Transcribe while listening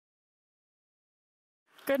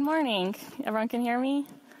Good morning. Everyone can hear me?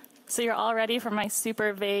 So you're all ready for my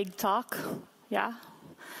super vague talk? Yeah?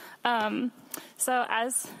 So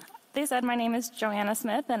as they said, my name is Joanna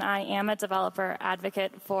Smith, and I am a developer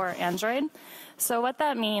advocate for Android. So what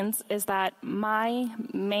that means is that my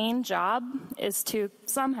main job is to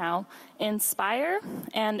somehow inspire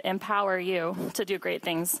and empower you to do great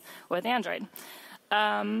things with Android.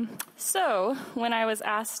 So when I was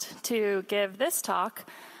asked to give this talk,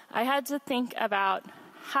 I had to think about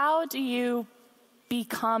how do you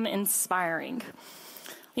become inspiring?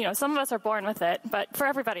 You know, some of us are born with it, but for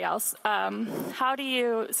everybody else, how do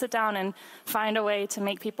you sit down and find a way to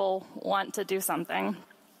make people want to do something?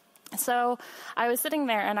 So I was sitting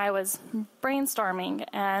there and I was brainstorming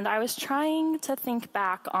and I was trying to think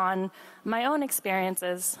back on my own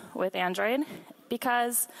experiences with Android,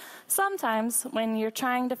 because sometimes when you're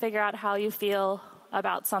trying to figure out how you feel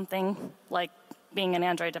about something like being an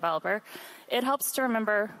Android developer, it helps to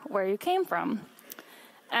remember where you came from.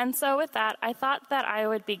 And so with that, I thought that I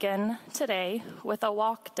would begin today with a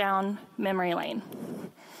walk down memory lane.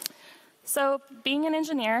 So being an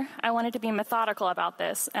engineer, I wanted to be methodical about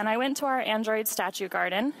this, and I went to our Android statue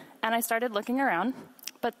garden, and I started looking around,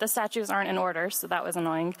 but the statues aren't in order, so that was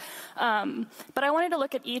annoying. But I wanted to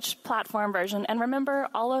look at each platform version and remember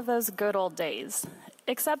all of those good old days,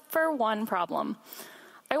 except for one problem.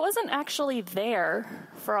 I wasn't actually there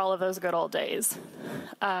for all of those good old days.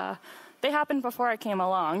 They happened before I came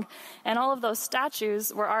along, and all of those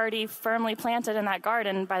statues were already firmly planted in that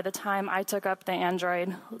garden by the time I took up the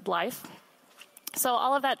Android life. So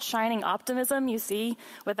all of that shining optimism you see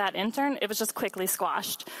with that intern, it was just quickly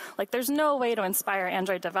squashed. Like, there's no way to inspire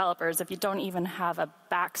Android developers if you don't even have a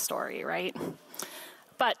backstory, right?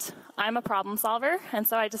 But I'm a problem solver, and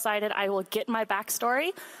so I decided I will get my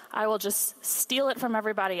backstory. I will just steal it from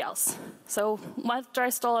everybody else. So after I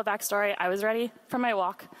stole a backstory, I was ready for my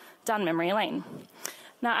walk down memory lane.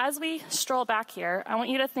 Now, as we stroll back here, I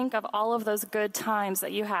want you to think of all of those good times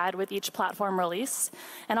that you had with each platform release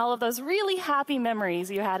and all of those really happy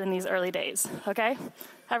memories you had in these early days, okay?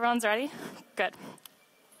 Everyone's ready? Good.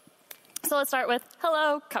 So let's start with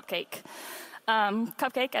hello, Cupcake.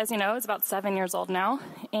 Cupcake, as you know, is about 7 years old now,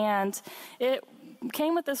 and it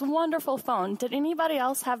came with this wonderful phone. Did anybody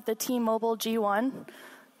else have the T-Mobile G1?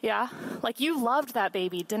 Yeah? Like, you loved that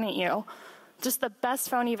baby, didn't you? Just the best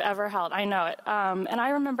phone you've ever held. I know it. And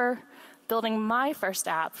I remember building my first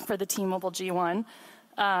app for the T-Mobile G1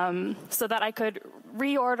 so that I could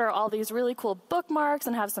reorder all these really cool bookmarks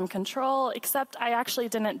and have some control, except I actually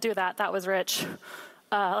didn't do that. That was Rich.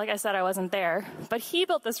 Like I said, I wasn't there. But he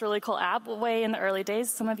built this really cool app way in the early days.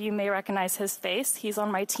 Some of you may recognize his face. He's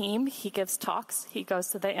on my team. He gives talks. He goes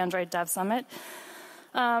to the Android Dev Summit.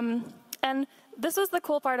 And this was the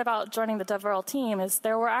cool part about joining the DevWorld team, is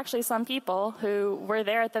there were actually some people who were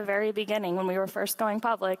there at the very beginning when we were first going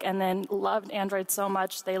public and then loved Android so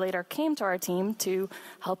much they later came to our team to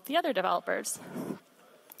help the other developers.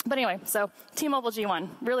 But anyway, so T-Mobile G1,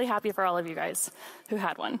 really happy for all of you guys who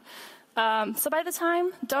had one. So by the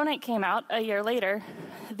time Donate came out a year later,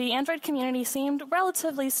 the Android community seemed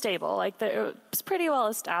relatively stable, like it was pretty well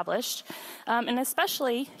established, and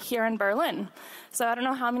especially here in Berlin. So I don't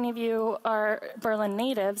know how many of you are Berlin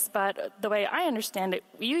natives, but the way I understand it,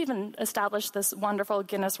 you even established this wonderful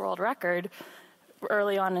Guinness World Record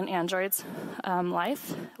early on in Android's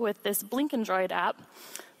life with this Blink Android app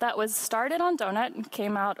that was started on Donut and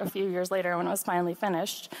came out a few years later when it was finally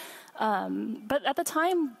finished. But at the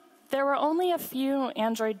time, there were only a few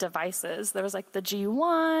Android devices. There was like the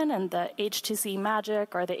G1 and the HTC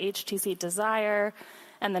Magic or the HTC Desire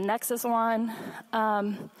and the Nexus One.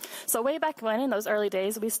 So way back when, in those early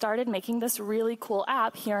days, we started making this really cool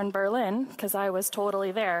app here in Berlin, because I was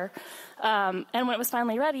totally there. And when it was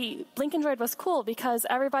finally ready, Blink Android was cool because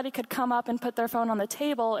everybody could come up and put their phone on the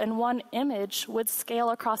table, and one image would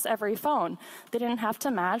scale across every phone. They didn't have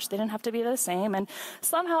to match. They didn't have to be the same. And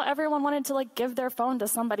somehow everyone wanted to give their phone to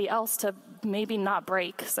somebody else to maybe not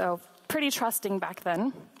break. So pretty trusting back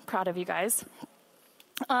then. Proud of you guys.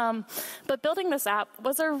 But building this app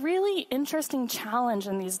was a really interesting challenge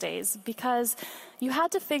in these days, because you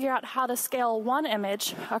had to figure out how to scale one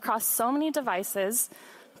image across so many devices,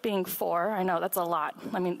 being 4. I know that's a lot.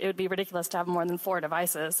 I mean, it would be ridiculous to have more than 4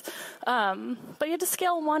 devices. But you had to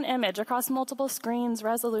scale one image across multiple screens,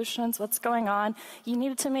 resolutions, what's going on. You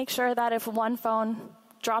needed to make sure that if one phone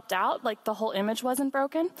dropped out, the whole image wasn't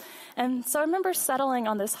broken. And so I remember settling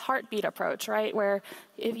on this heartbeat approach, right, where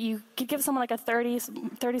if you could give someone a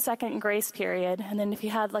 30-second grace period, and then if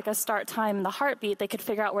you had a start time in the heartbeat, they could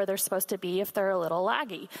figure out where they're supposed to be if they're a little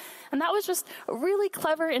laggy. And that was just a really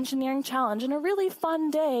clever engineering challenge and a really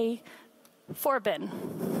fun day for Ben.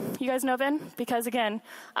 You guys know Ben? Because, again,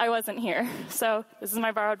 I wasn't here. So this is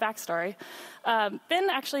my borrowed backstory. Ben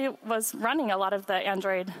actually was running a lot of the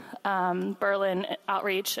Android Berlin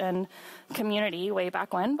outreach and community way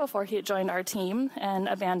back when, before he joined our team and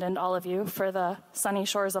abandoned all of you for the sunny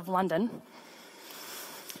shores of London.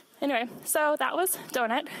 Anyway, so that was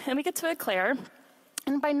Donut, and we get to Eclair.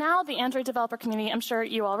 And by now, the Android developer community, I'm sure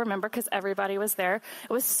you all remember because everybody was there,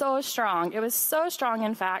 it was so strong. It was so strong,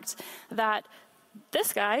 in fact, that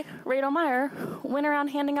this guy, Rado Meyer, went around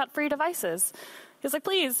handing out free devices. He was like,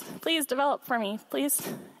 please develop for me. Please,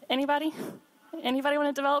 anybody? Anybody want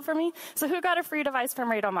to develop for me? So who got a free device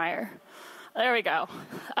from Rado Meyer? There we go.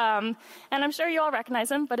 And I'm sure you all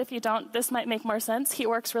recognize him, but if you don't, this might make more sense. He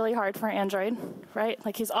works really hard for Android, right?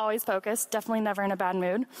 Like, he's always focused, definitely never in a bad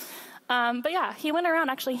mood. But yeah, he went around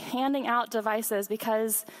actually handing out devices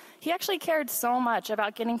because he actually cared so much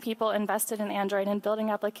about getting people invested in Android and building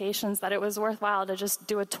applications that it was worthwhile to just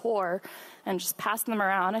do a tour and just pass them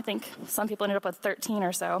around. I think some people ended up with 13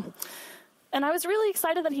 or so. And I was really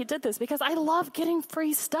excited that he did this because I love getting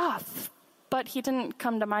free stuff. But he didn't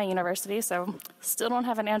come to my university, so still don't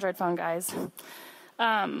have an Android phone, guys.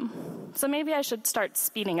 So maybe I should start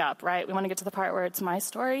speeding up, right? We want to get to the part where it's my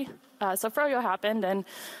story. So Froyo happened, and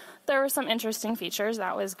there were some interesting features.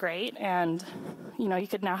 That was great. And, you know, you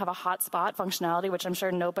could now have a hotspot functionality, which I'm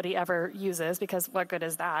sure nobody ever uses, because what good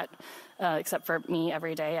is that, except for me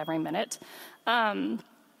every day, every minute.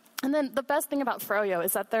 And then the best thing about Froyo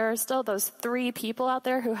is that there are still those 3 people out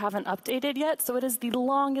there who haven't updated yet. So it is the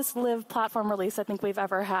longest lived platform release I think we've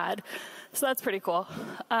ever had. So that's pretty cool.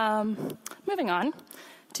 Moving on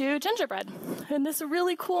to Gingerbread and this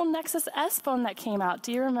really cool Nexus S phone that came out.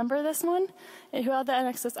 Do you remember this one? Who had the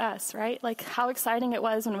Nexus S, right? Like, how exciting it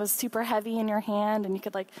was when it was super heavy in your hand and you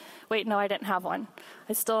could, like, wait, no, I didn't have one.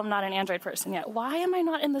 I still am not an Android person yet. Why am I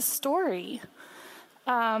not in the story?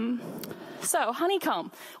 So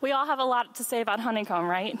Honeycomb. We all have a lot to say about Honeycomb,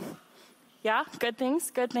 right? Yeah, good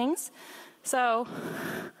things. So,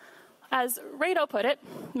 as Rado put it,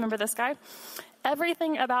 remember this guy?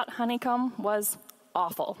 Everything about Honeycomb was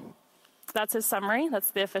awful. That's his summary.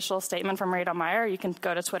 That's the official statement from Rado Meyer. You can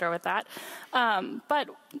go to Twitter with that. But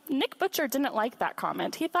Nick Butcher didn't like that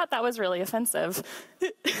comment. He thought that was really offensive.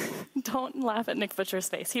 Don't laugh at Nick Butcher's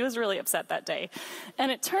face. He was really upset that day. And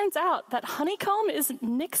it turns out that Honeycomb is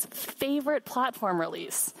Nick's favorite platform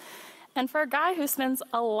release. And for a guy who spends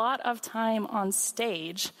a lot of time on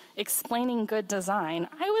stage explaining good design,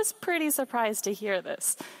 I was pretty surprised to hear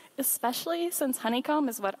this, especially since Honeycomb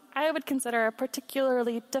is what I would consider a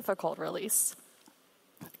particularly difficult release,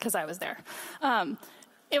 because I was there.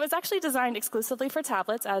 It was actually designed exclusively for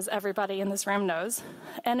tablets, as everybody in this room knows,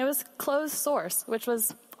 and it was closed source, which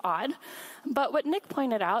was odd. But what Nick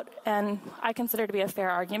pointed out, and I consider to be a fair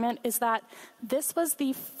argument, is that this was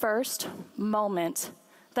the first moment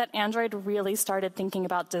that Android really started thinking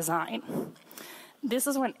about design. This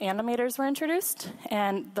is when animators were introduced,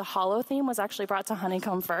 and the Holo theme was actually brought to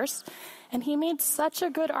Honeycomb first. And he made such a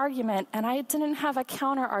good argument, and I didn't have a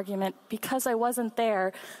counter argument because I wasn't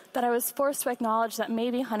there, that I was forced to acknowledge that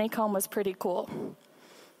maybe Honeycomb was pretty cool.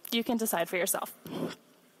 You can decide for yourself.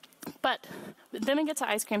 But then we get to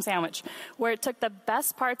Ice Cream Sandwich, where it took the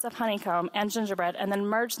best parts of Honeycomb and Gingerbread and then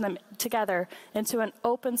merged them together into an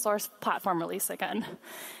open source platform release again.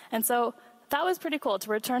 And so that was pretty cool to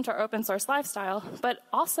return to our open source lifestyle, but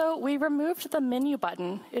also we removed the menu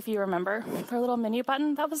button, if you remember. Our little menu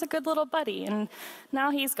button, that was a good little buddy, and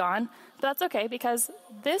now he's gone. But that's okay, because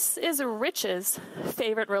this is Rich's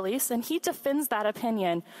favorite release, and he defends that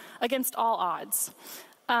opinion against all odds.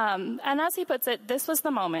 And as he puts it, this was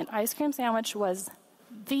the moment. Ice Cream Sandwich was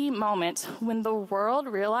the moment when the world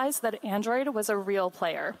realized that Android was a real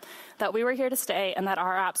player, that we were here to stay, and that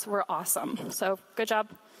our apps were awesome. So good job,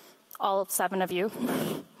 all 7 of you.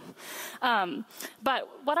 But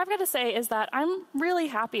what I've got to say is that I'm really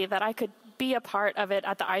happy that I could be a part of it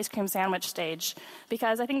at the Ice Cream Sandwich stage,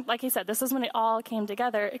 because I think, like he said, this is when it all came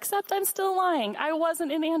together, except I'm still lying. I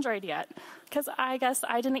wasn't in Android yet, because I guess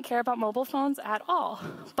I didn't care about mobile phones at all.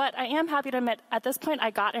 But I am happy to admit, at this point, I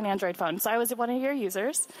got an Android phone, so I was one of your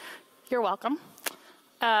users. You're welcome.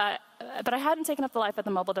 But I hadn't taken up the life of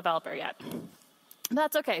the mobile developer yet.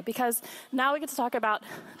 That's okay, because now we get to talk about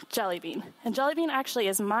Jelly Bean. And Jelly Bean actually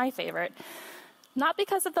is my favorite, not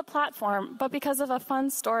because of the platform, but because of a fun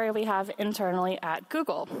story we have internally at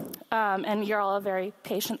Google. And you're all a very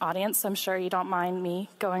patient audience, so I'm sure you don't mind me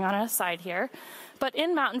going on a side here. But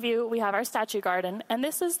in Mountain View, we have our statue garden, and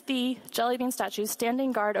this is the Jelly Bean statue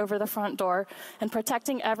standing guard over the front door and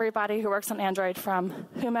protecting everybody who works on Android from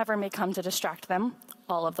whomever may come to distract them,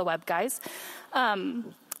 all of the web guys.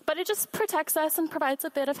 But But it just protects us and provides a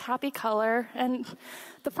bit of happy color. And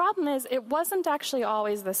the problem is, it wasn't actually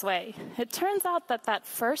always this way. It turns out that that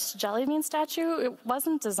first jelly bean statue, it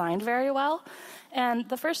wasn't designed very well. And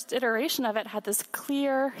the first iteration of it had this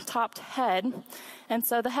clear topped head. And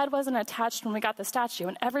so the head wasn't attached when we got the statue.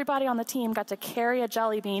 And everybody on the team got to carry a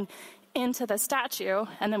jelly bean into the statue.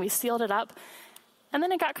 And then we sealed it up. And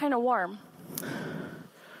then it got kind of warm.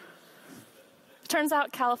 Turns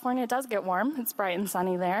out California does get warm. It's bright and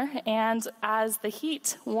sunny there. And as the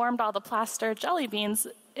heat warmed all the plaster jelly beans,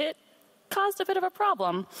 it caused a bit of a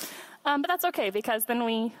problem. But that's okay, because then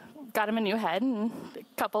we got him a new head and a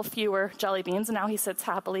couple fewer jelly beans, and now he sits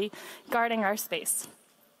happily guarding our space.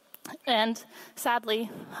 And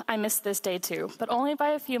sadly, I missed this day too, but only by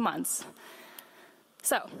a few months.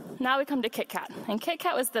 So now we come to KitKat. And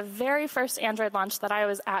KitKat was the very first Android launch that I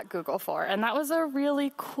was at Google for. And that was a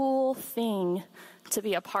really cool thing to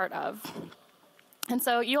be a part of. And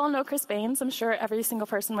so you all know Chris Baines. I'm sure every single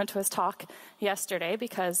person went to his talk yesterday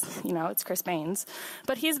because, it's Chris Baines.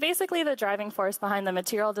 But he's basically the driving force behind the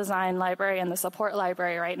material design library and the support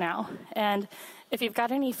library right now. And if you've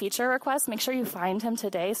got any feature requests, make sure you find him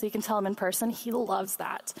today so you can tell him in person. He loves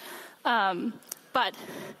that. But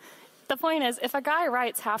the point is, if a guy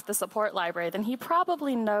writes half the support library, then he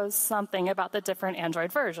probably knows something about the different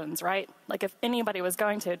Android versions, right? Like if anybody was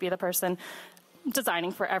going to, it'd be the person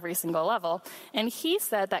designing for every single level. And he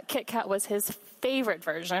said that KitKat was his favorite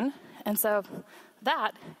version. And so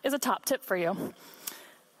that is a top tip for you.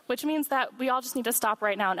 Which means that we all just need to stop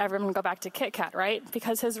right now and everyone go back to KitKat, right?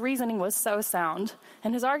 Because his reasoning was so sound.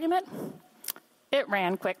 And his argument, it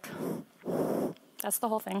ran quick. That's the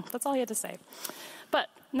whole thing. That's all he had to say. But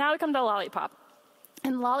now we come to Lollipop.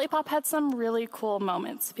 And Lollipop had some really cool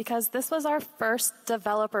moments because this was our first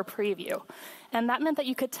developer preview. And that meant that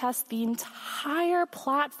you could test the entire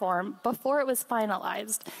platform before it was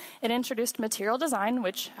finalized. It introduced material design,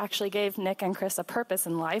 which actually gave Nick and Chris a purpose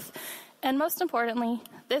in life. And most importantly,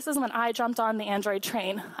 this is when I jumped on the Android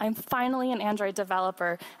train. I'm finally an Android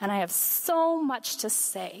developer, and I have so much to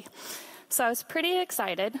say. So I was pretty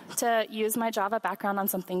excited to use my Java background on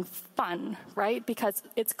something fun, right? Because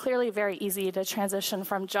it's clearly very easy to transition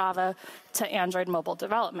from Java to Android mobile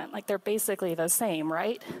development. Like, they're basically the same,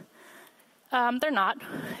 right? They're not.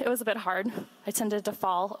 It was a bit hard. I tended to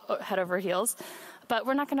fall head over heels. But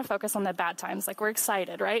we're not going to focus on the bad times. Like, we're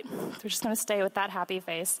excited, right? We're just going to stay with that happy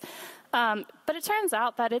face. But it turns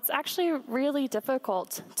out that it's actually really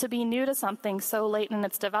difficult to be new to something so late in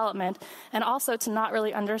its development, and also to not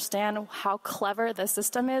really understand how clever the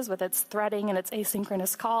system is with its threading and its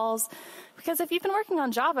asynchronous calls. Because if you've been working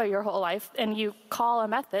on Java your whole life and you call a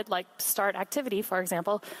method, like start activity, for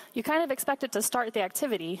example, you kind of expect it to start the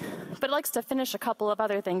activity, but it likes to finish a couple of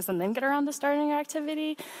other things and then get around to starting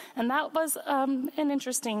activity. And that was an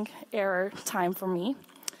interesting error time for me.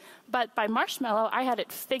 But by Marshmallow, I had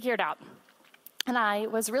it figured out. And I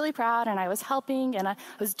was really proud, and I was helping, and I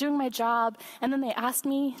was doing my job. And then they asked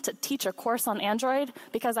me to teach a course on Android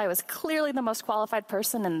because I was clearly the most qualified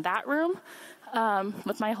person in that room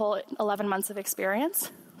with my whole 11 months of experience.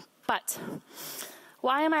 But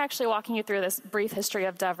why am I actually walking you through this brief history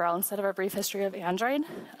of DevRel instead of a brief history of Android?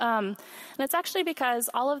 And it's actually because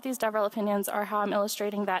all of these DevRel opinions are how I'm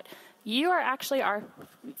illustrating that you are actually our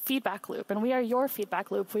feedback loop, and we are your feedback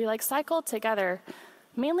loop. We cycle together,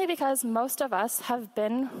 mainly because most of us have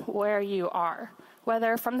been where you are,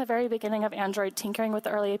 whether from the very beginning of Android tinkering with the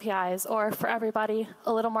early APIs, or for everybody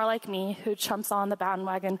a little more like me who jumps on the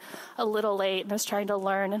bandwagon a little late and is trying to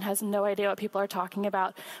learn and has no idea what people are talking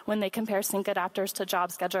about when they compare sync adapters to job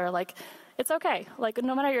scheduler. It's okay.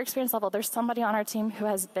 No matter your experience level, there's somebody on our team who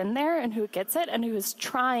has been there and who gets it and who is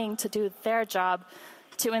trying to do their job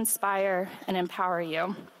to inspire and empower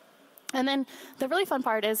you. And then the really fun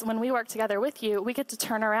part is when we work together with you, we get to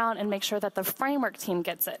turn around and make sure that the framework team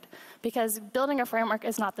gets it. Because building a framework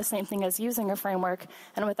is not the same thing as using a framework.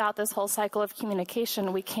 And without this whole cycle of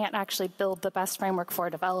communication, we can't actually build the best framework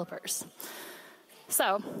for developers.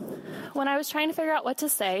 So when I was trying to figure out what to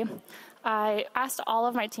say, I asked all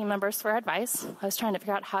of my team members for advice. I was trying to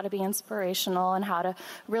figure out how to be inspirational and how to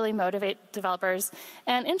really motivate developers.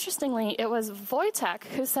 And interestingly, it was Wojtek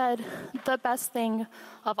who said the best thing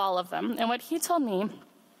of all of them. And what he told me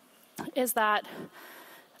is that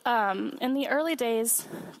in the early days,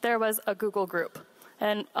 there was a Google group.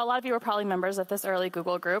 And a lot of you were probably members of this early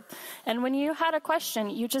Google group. And when you had a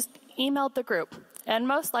question, you just emailed the group. And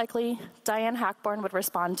most likely, Diane Hackborn would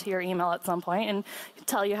respond to your email at some point and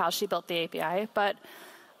tell you how she built the API. But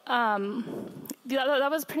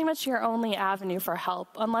that was pretty much your only avenue for help,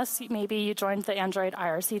 unless maybe you joined the Android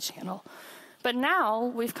IRC channel. But now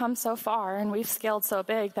we've come so far and we've scaled so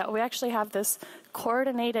big that we actually have this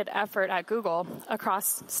coordinated effort at Google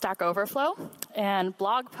across Stack Overflow and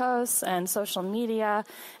blog posts and social media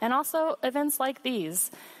and also events like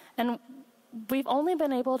these. And we've only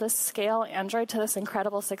been able to scale Android to this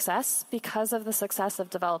incredible success because of the success of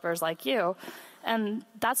developers like you. And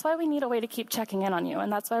that's why we need a way to keep checking in on you.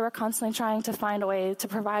 And that's why we're constantly trying to find a way to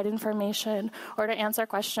provide information or to answer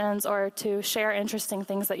questions or to share interesting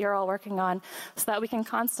things that you're all working on so that we can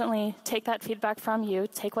constantly take that feedback from you,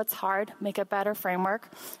 take what's hard, make a better framework,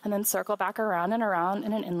 and then circle back around and around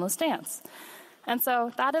in an endless dance. And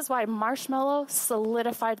so that is why Marshmallow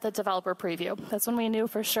solidified the developer preview. That's when we knew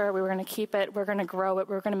for sure we were going to keep it, we're going to grow it,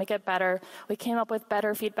 we're going to make it better. We came up with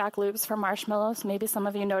better feedback loops for Marshmallow. So maybe some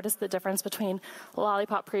of you noticed the difference between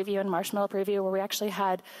Lollipop preview and Marshmallow preview, where we actually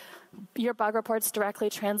had your bug reports directly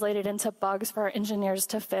translated into bugs for our engineers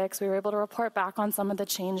to fix. We were able to report back on some of the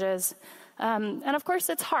changes. And of course,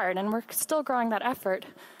 it's hard, and we're still growing that effort.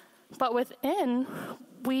 But within,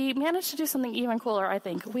 we managed to do something even cooler, I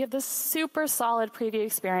think. We have this super solid preview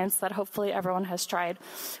experience that hopefully everyone has tried.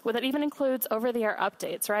 Well, that even includes over-the-air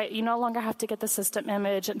updates, right? You no longer have to get the system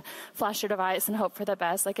image and flash your device and hope for the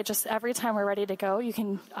best. Like, it just, every time we're ready to go, you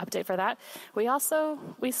can update for that.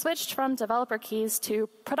 We switched from developer keys to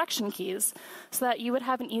production keys so that you would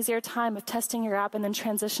have an easier time of testing your app and then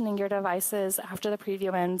transitioning your devices after the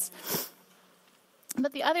preview ends.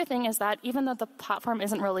 But the other thing is that even though the platform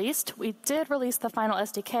isn't released, we did release the final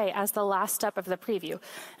SDK as the last step of the preview.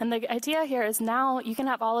 And the idea here is now you can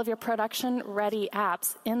have all of your production-ready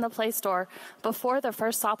apps in the Play Store before the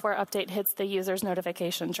first software update hits the user's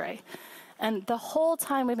notification tray. And the whole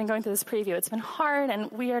time we've been going through this preview, it's been hard and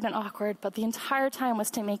weird and awkward, but the entire time was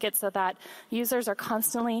to make it so that users are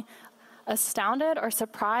constantly astounded or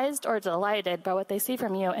surprised or delighted by what they see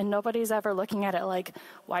from you, and nobody's ever looking at it like,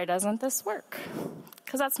 why doesn't this work?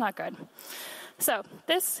 Because that's not good. So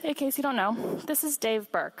this, in case you don't know, this is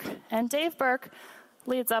Dave Burke. And Dave Burke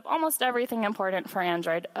leads up almost everything important for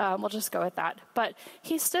Android. We'll just go with that. But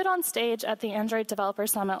he stood on stage at the Android Developer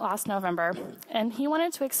Summit last November, and he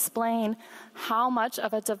wanted to explain how much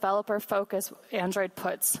of a developer focus Android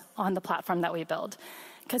puts on the platform that we build.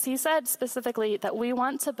 Because he said specifically that we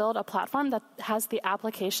want to build a platform that has the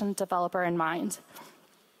application developer in mind.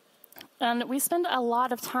 And we spend a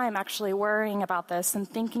lot of time actually worrying about this and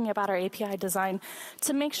thinking about our API design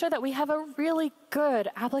to make sure that we have a really good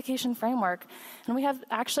application framework. And we have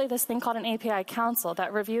actually this thing called an API council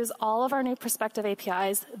that reviews all of our new prospective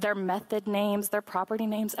APIs, their method names, their property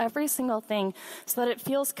names, every single thing, so that it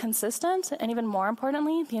feels consistent. And even more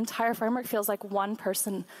importantly, the entire framework feels like one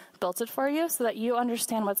person built it for you so that you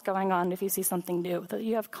understand what's going on if you see something new, that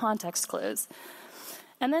you have context clues.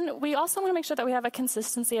 And then we also want to make sure that we have a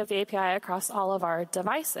consistency of the API across all of our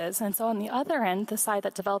devices. And so on the other end, the side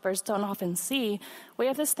that developers don't often see, we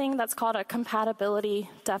have this thing that's called a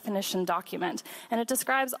compatibility definition document. And it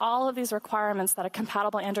describes all of these requirements that a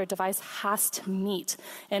compatible Android device has to meet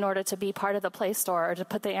in order to be part of the Play Store or to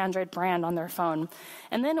put the Android brand on their phone.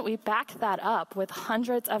 And then we back that up with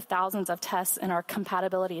hundreds of thousands of tests in our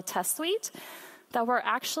compatibility test suite that we're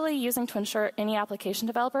actually using to ensure any application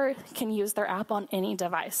developer can use their app on any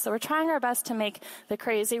device. So we're trying our best to make the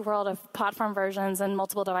crazy world of platform versions and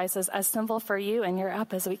multiple devices as simple for you and your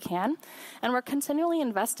app as we can. And we're continually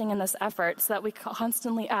investing in this effort so that we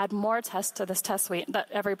constantly add more tests to this test suite that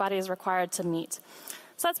everybody is required to meet.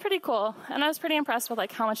 So that's pretty cool. And I was pretty impressed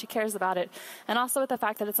with how much he cares about it, and also with the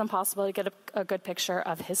fact that it's impossible to get a good picture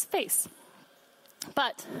of his face.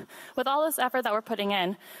 But with all this effort that we're putting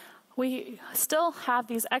in, we still have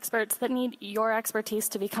these experts that need your expertise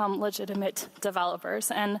to become legitimate developers.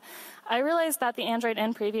 And I realize that the Android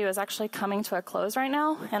N preview is actually coming to a close right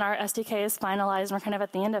now, and our SDK is finalized, and we're kind of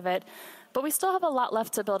at the end of it. But we still have a lot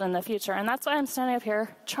left to build in the future, and that's why I'm standing up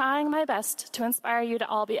here trying my best to inspire you to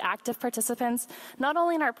all be active participants, not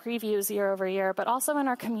only in our previews year over year, but also in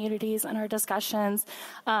our communities and our discussions.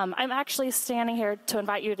 I'm actually standing here to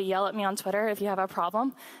invite you to yell at me on Twitter if you have a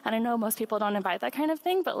problem. And I know most people don't invite that kind of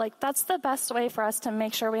thing, but that's the best way for us to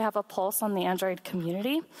make sure we have a pulse on the Android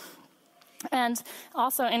community. And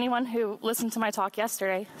also, anyone who listened to my talk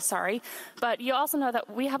yesterday, sorry, but you also know that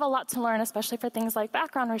we have a lot to learn, especially for things like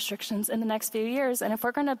background restrictions in the next few years. And if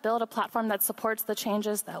we're going to build a platform that supports the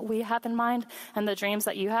changes that we have in mind and the dreams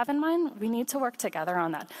that you have in mind, we need to work together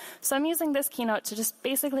on that. So I'm using this keynote to just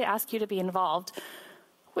basically ask you to be involved,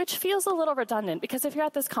 which feels a little redundant, because if you're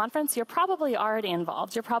at this conference, you're probably already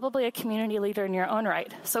involved. You're probably a community leader in your own right.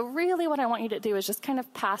 So really what I want you to do is just kind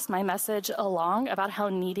of pass my message along about how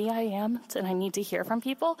needy I am, and I need to hear from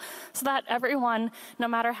people, so that everyone, no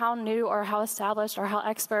matter how new or how established or how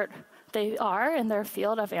expert they are in their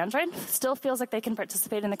field of Android still feels like they can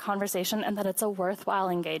participate in the conversation and that it's a worthwhile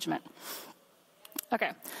engagement.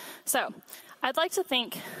 Okay, so I'd like to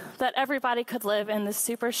think that everybody could live in this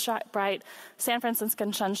super bright San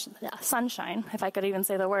Francisco sunshine, if I could even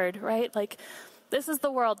say the word, right? Like, this is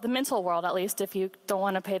the world, the mental world at least, if you don't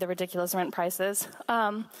want to pay the ridiculous rent prices,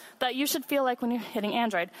 that you should feel like when you're hitting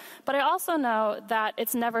Android. But I also know that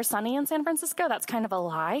it's never sunny in San Francisco. That's kind of a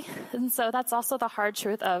lie. And so that's also the hard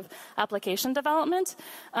truth of application development.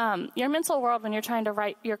 Your mental world when you're trying to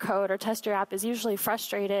write your code or test your app is usually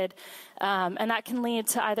frustrated. And that can lead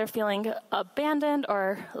to either feeling abandoned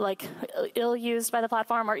or like ill-used by the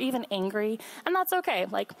platform or even angry. And that's okay.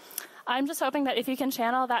 Like, I'm just hoping that if you can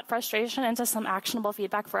channel that frustration into some actionable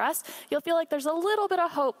feedback for us, you'll feel like there's a little bit of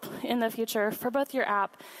hope in the future for both your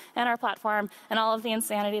app and our platform and all of the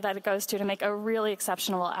insanity that it goes to make a really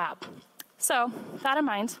exceptional app. So, with that in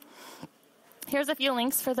mind, here's a few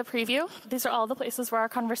links for the preview. These are all the places where our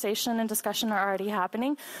conversation and discussion are already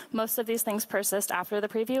happening. Most of these things persist after the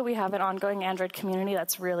preview. We have an ongoing Android community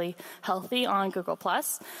that's really healthy on Google+.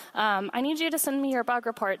 I need you to send me your bug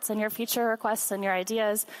reports and your feature requests and your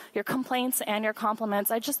ideas, your complaints and your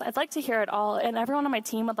compliments. I'd like to hear it all, and everyone on my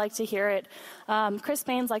team would like to hear it. Chris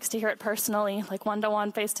Baines likes to hear it personally, like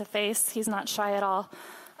one-to-one, face-to-face. He's not shy at all.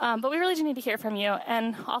 But we really do need to hear from you.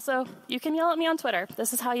 And also, you can yell at me on Twitter.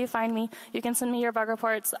 This is how you find me. You can send me your bug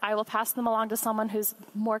reports. I will pass them along to someone who's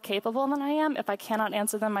more capable than I am if I cannot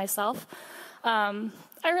answer them myself. I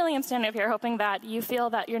really am standing up here hoping that you feel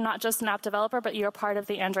that you're not just an app developer, but you're part of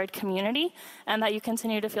the Android community, and that you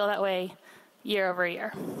continue to feel that way year over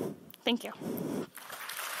year. Thank you.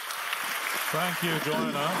 Thank you,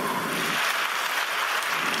 Joanna.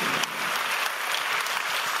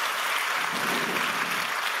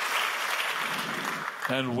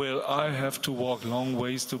 And will I have to walk long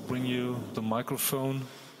ways to bring you the microphone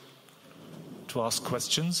to ask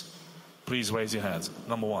questions? Please raise your hands.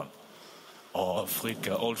 Number one. Oh,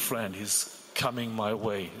 Friedke, old friend, he's coming my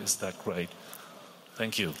way. Is that great?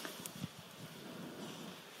 Thank you.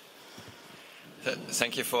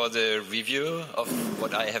 Thank you for the review of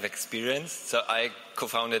what I have experienced. So I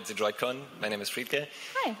co-founded the droidcon. My name is Friedke.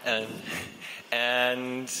 Hi.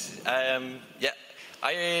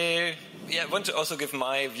 I want to also give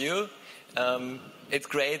my view. It's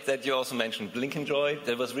great that you also mentioned Blinking Droid.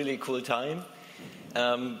 That was really a cool time.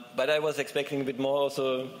 But I was expecting a bit more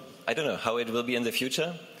also, I don't know, how it will be in the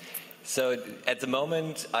future. So at the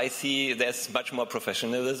moment, I see there's much more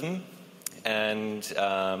professionalism and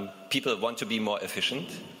people want to be more efficient.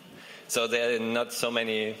 So there are not so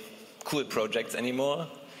many cool projects anymore.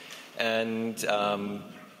 And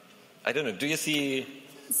I don't know, do you see...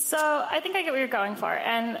 So I think I get what you're going for.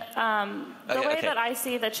 And the way that I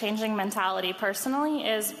see the changing mentality personally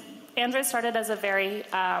is Android started as a very,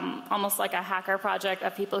 almost like a hacker project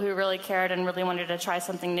of people who really cared and really wanted to try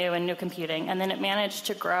something new and new computing. And then it managed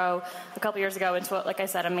to grow a couple years ago into, like I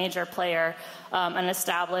said, a major player, an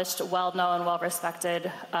established, well-known, well-respected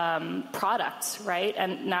product, right?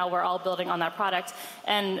 And now we're all building on that product.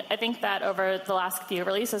 And I think that over the last few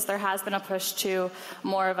releases, there has been a push to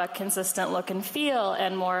more of a consistent look and feel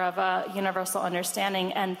and more of a universal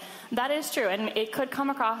understanding. And that is true. And it could come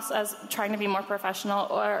across as trying to be more professional,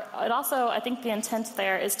 or it also, I think the intent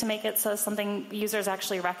there is to make it so something users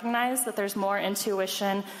actually recognize, that there's more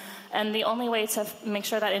intuition. And the only way to make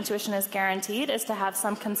sure that intuition is guaranteed is to have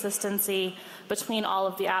some consistency between all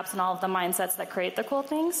of the apps and all of the mindsets that create the cool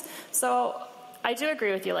things. So I do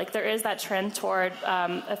agree with you. Like, there is that trend toward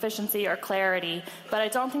efficiency or clarity, but I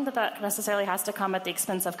don't think that that necessarily has to come at the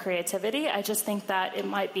expense of creativity. I just think that it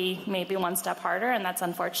might be maybe one step harder, and that's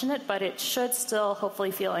unfortunate, but it should still hopefully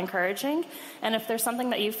feel encouraging. And if there's something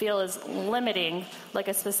that you feel is limiting, like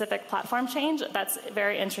a specific platform change, that's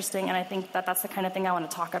very interesting, and I think that that's the kind of thing I want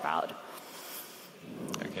to talk about.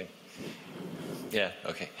 Okay. Yeah,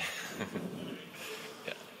 okay.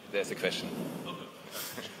 Yeah, there's a question.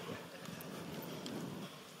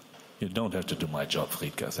 You don't have to do my job,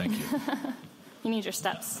 Friedke. Thank you. You need your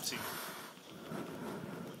steps.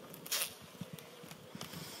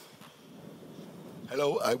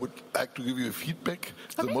 Hello, I would like to give you a feedback.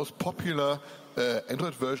 Okay. The most popular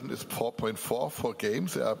Android version is 4.4 for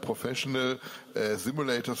games. There are professional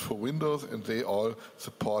simulators for Windows, and they all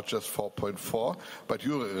support just 4.4. But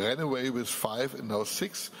you ran away with 5 and now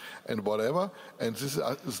 6 and whatever, and this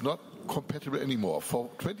is not compatible anymore. For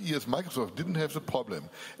 20 years, Microsoft didn't have the problem.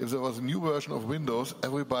 If there was a new version of Windows,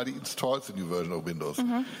 everybody installs the new version of Windows.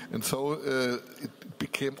 Mm-hmm. And so it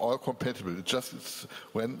became all compatible. It just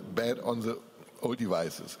went bad on the old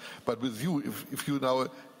devices. But with you, if you now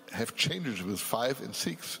have changes with 5 and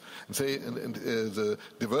 6, and the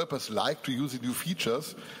developers like to use the new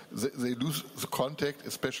features, they lose the contact,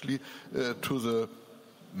 especially to the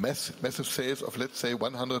massive sales of, let's say,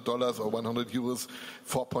 $100 or 100 euros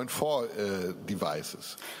 4.4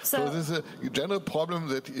 devices. So this is a general problem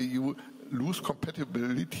that you lose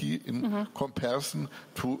compatibility in comparison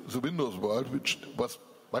to the Windows world, which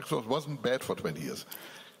Microsoft wasn't bad for 20 years.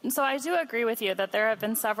 So I do agree with you that there have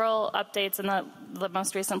been several updates in the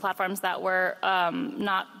most recent platforms that were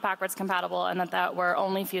not backwards compatible and that were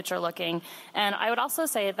only future looking. And I would also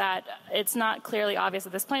say that it's not clearly obvious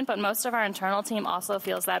at this point, but most of our internal team also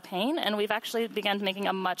feels that pain. And we've actually begun making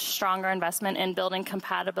a much stronger investment in building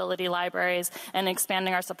compatibility libraries and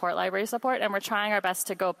expanding our support library support. And we're trying our best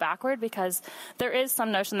to go backward because there is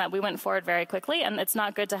some notion that we went forward very quickly, and it's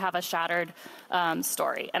not good to have a shattered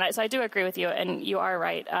story. And so I do agree with you, and you are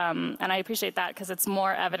right. And I appreciate that because it's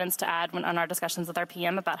more evidence to add on our discussions with our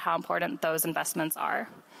PM about how important those investments are.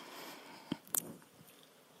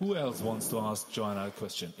 Who else wants to ask Joanna a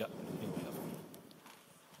question? Yeah, here we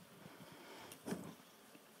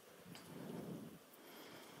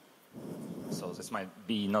have. So this might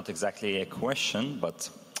be not exactly a question, but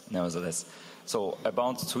nevertheless. So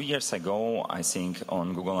about 2 years ago, I think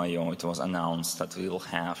on Google I/O it was announced that we will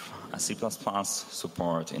have a C++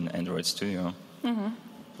 support in Android Studio.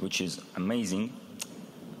 Which is amazing,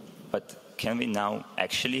 but can we now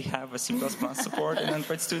actually have a C++ support in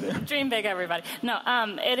Android Studio? Dream big, everybody. No,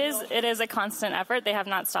 it is a constant effort. They have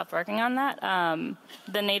not stopped working on that.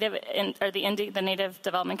 The native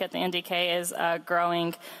development kit, the NDK, is a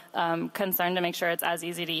growing concern to make sure it's as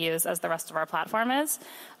easy to use as the rest of our platform is.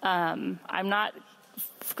 I'm not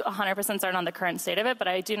 100% certain on the current state of it, but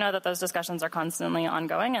I do know that those discussions are constantly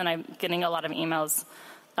ongoing, and I'm getting a lot of emails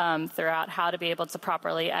throughout how to be able to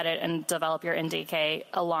properly edit and develop your NDK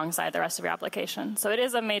alongside the rest of your application. So it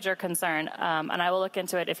is a major concern, and I will look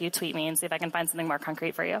into it if you tweet me and see if I can find something more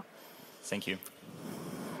concrete for you. Thank you.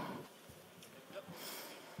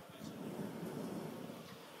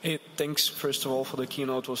 Hey, thanks, first of all, for the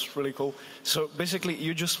keynote. It was really cool. So basically,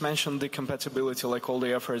 you just mentioned the compatibility, like all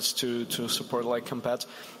the efforts to support like compat.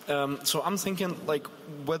 So I'm thinking like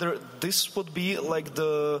whether this would be like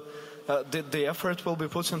the effort will be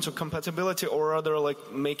put into compatibility, or rather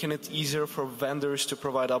like making it easier for vendors to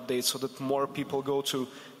provide updates so that more people go to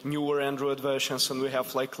newer Android versions and we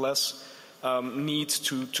have like less need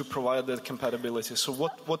to provide that compatibility. So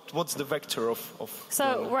what's the vector of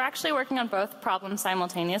So we're actually working on both problems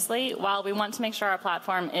simultaneously. While we want to make sure our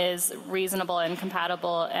platform is reasonable and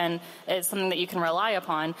compatible and is something that you can rely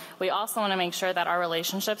upon, we also want to make sure that our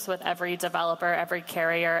relationships with every developer, every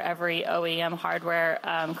carrier, every OEM hardware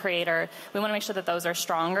creator, we want to make sure that those are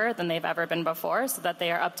stronger than they've ever been before so that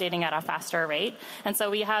they are updating at a faster rate. And so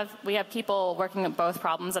we have people working at both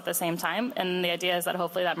problems at the same time, and the idea is that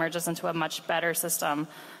hopefully that merges into a much better system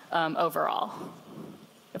overall,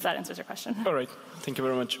 if that answers your question. All right. Thank you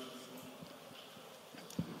very much.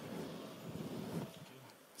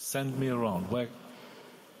 Send me around.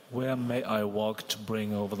 Where may I walk to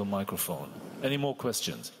bring over the microphone? Any more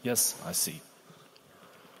questions? Yes, I see.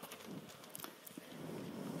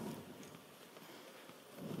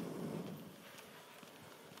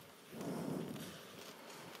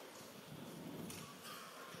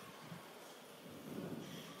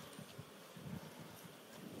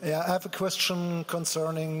 Yeah, I have a question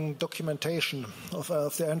concerning documentation of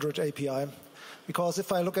the Android API. Because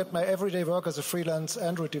if I look at my everyday work as a freelance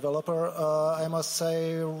Android developer, I must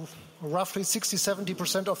say roughly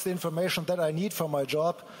 60-70% of the information that I need for my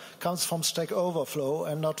job comes from Stack Overflow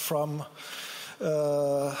and not from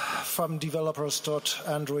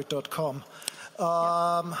developers.android.com.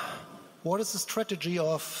 What is the strategy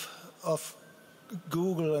of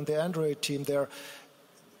Google and the Android team there?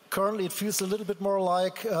 Currently, it feels a little bit more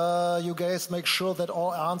like you guys make sure that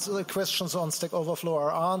all questions on Stack Overflow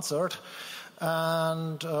are answered,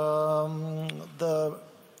 and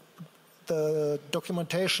the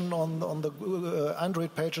documentation on the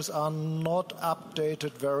Android pages are not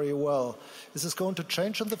updated very well. Is this going to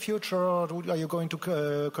change in the future, or are you going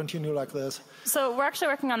to continue like this? So we're actually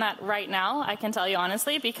working on that right now, I can tell you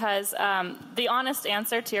honestly, because the honest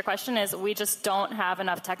answer to your question is we just don't have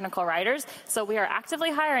enough technical writers. So we are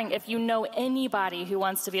actively hiring if you know anybody who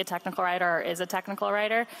wants to be a technical writer or is a technical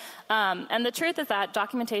writer. And the truth is that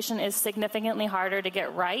documentation is significantly harder to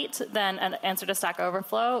get right than an answer to Stack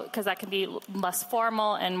Overflow, because that can be less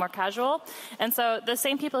formal and more casual. And so the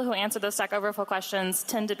same people who answer those Stack Overflow questions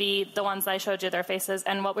tend to be the ones I showed you their faces.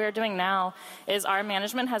 And what we're doing now is our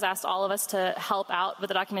management has asked all of us to help out with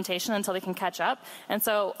the documentation until they can catch up. And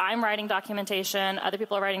so I'm writing documentation, other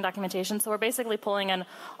people are writing documentation. So we're basically pulling in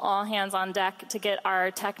all hands on deck to get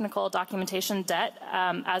our technical documentation debt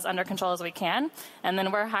as under control as we can. And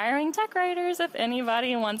then we're hiring tech writers. If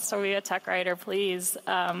anybody wants to be a tech writer, please.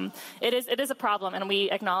 It is a problem, and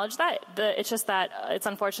we acknowledge that. It's just that it's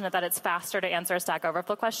unfortunate that it's faster to answer a Stack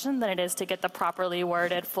Overflow question than it is to get the properly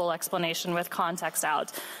worded full explanation with context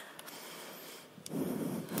out.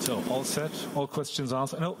 So, all set? All questions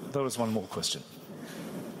answered? No, there is one more question.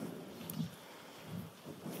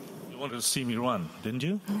 You wanted to see me run, didn't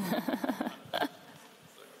you?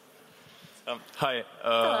 Hi.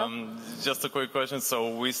 Just a quick question.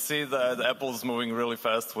 So we see that Apple's moving really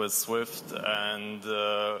fast with Swift, and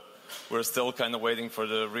we're still kind of waiting for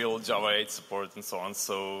the real Java 8 support and so on.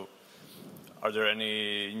 So are there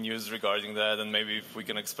any news regarding that, and maybe if we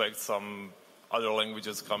can expect some other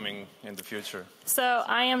languages coming in the future? So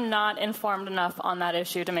I am not informed enough on that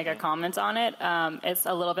issue to make a comment on it. It's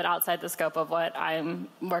a little bit outside the scope of what I'm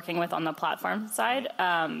working with on the platform side.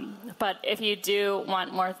 But if you do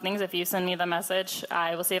want more things, if you send me the message,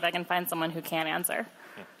 I will see if I can find someone who can answer.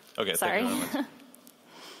 Okay, sorry. Thank you very much.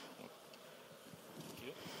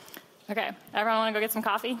 Okay, everyone want to go get some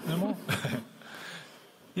coffee? No more?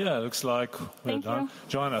 Yeah, looks like we're Thank done. you.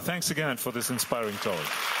 Joanna, thanks again for this inspiring talk.